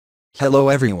Hello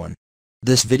everyone.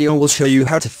 This video will show you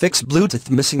how to fix Bluetooth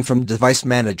missing from Device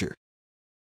Manager.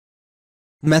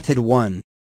 Method 1.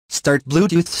 Start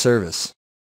Bluetooth service.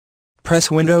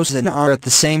 Press Windows and R at the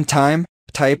same time,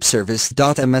 type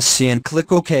service.msc and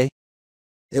click OK.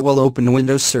 It will open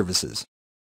Windows Services.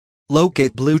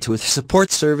 Locate Bluetooth support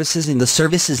services in the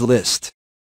services list.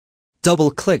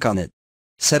 Double-click on it.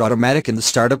 Set Automatic in the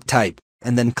Startup type,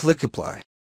 and then click Apply.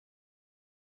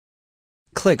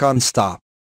 Click on Stop,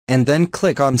 and then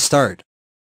click on Start.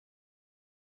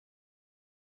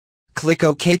 Click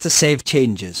OK to save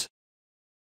changes.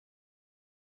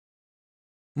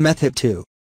 Method 2.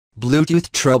 Bluetooth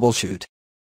Troubleshoot.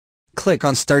 Click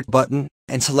on Start button,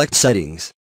 and select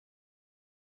Settings.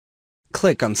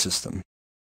 Click on System.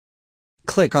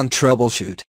 Click on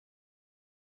Troubleshoot.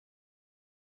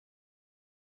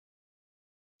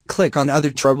 Click on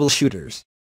Other Troubleshooters.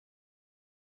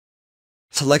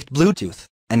 Select Bluetooth,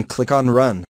 and click on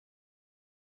Run.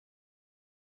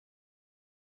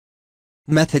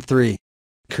 Method 3.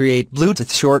 Create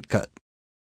Bluetooth shortcut.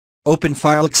 Open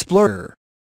File Explorer.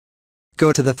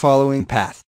 Go to the following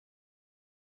path.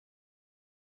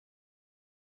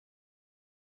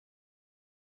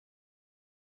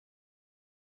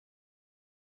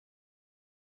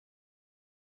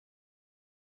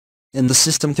 In the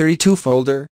System32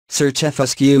 folder, search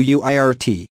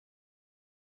FSQUIRT.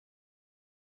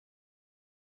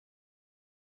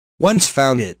 Once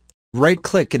found it,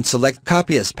 right-click and select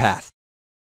Copy as Path.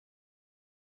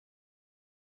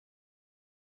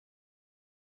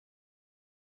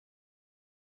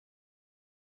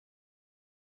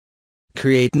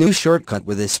 Create new shortcut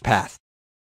with this path.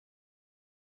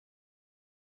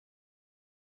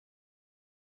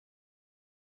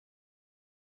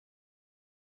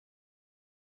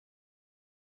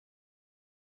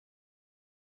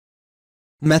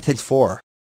 Method 4.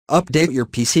 Update your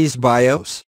PC's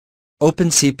BIOS. Open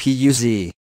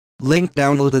CPU-Z. Link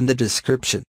download in the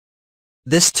description.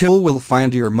 This tool will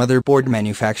find your motherboard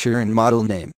manufacturer and model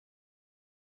name.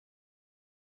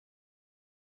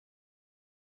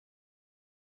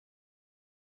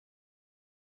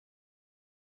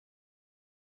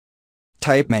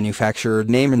 Type manufacturer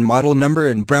name and model number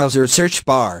in browser search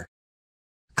bar.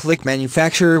 Click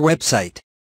manufacturer website.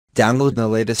 Download the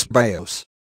latest BIOS.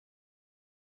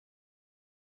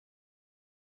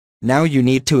 Now you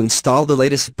need to install the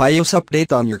latest BIOS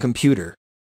update on your computer.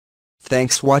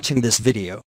 Thanks for watching this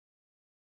video.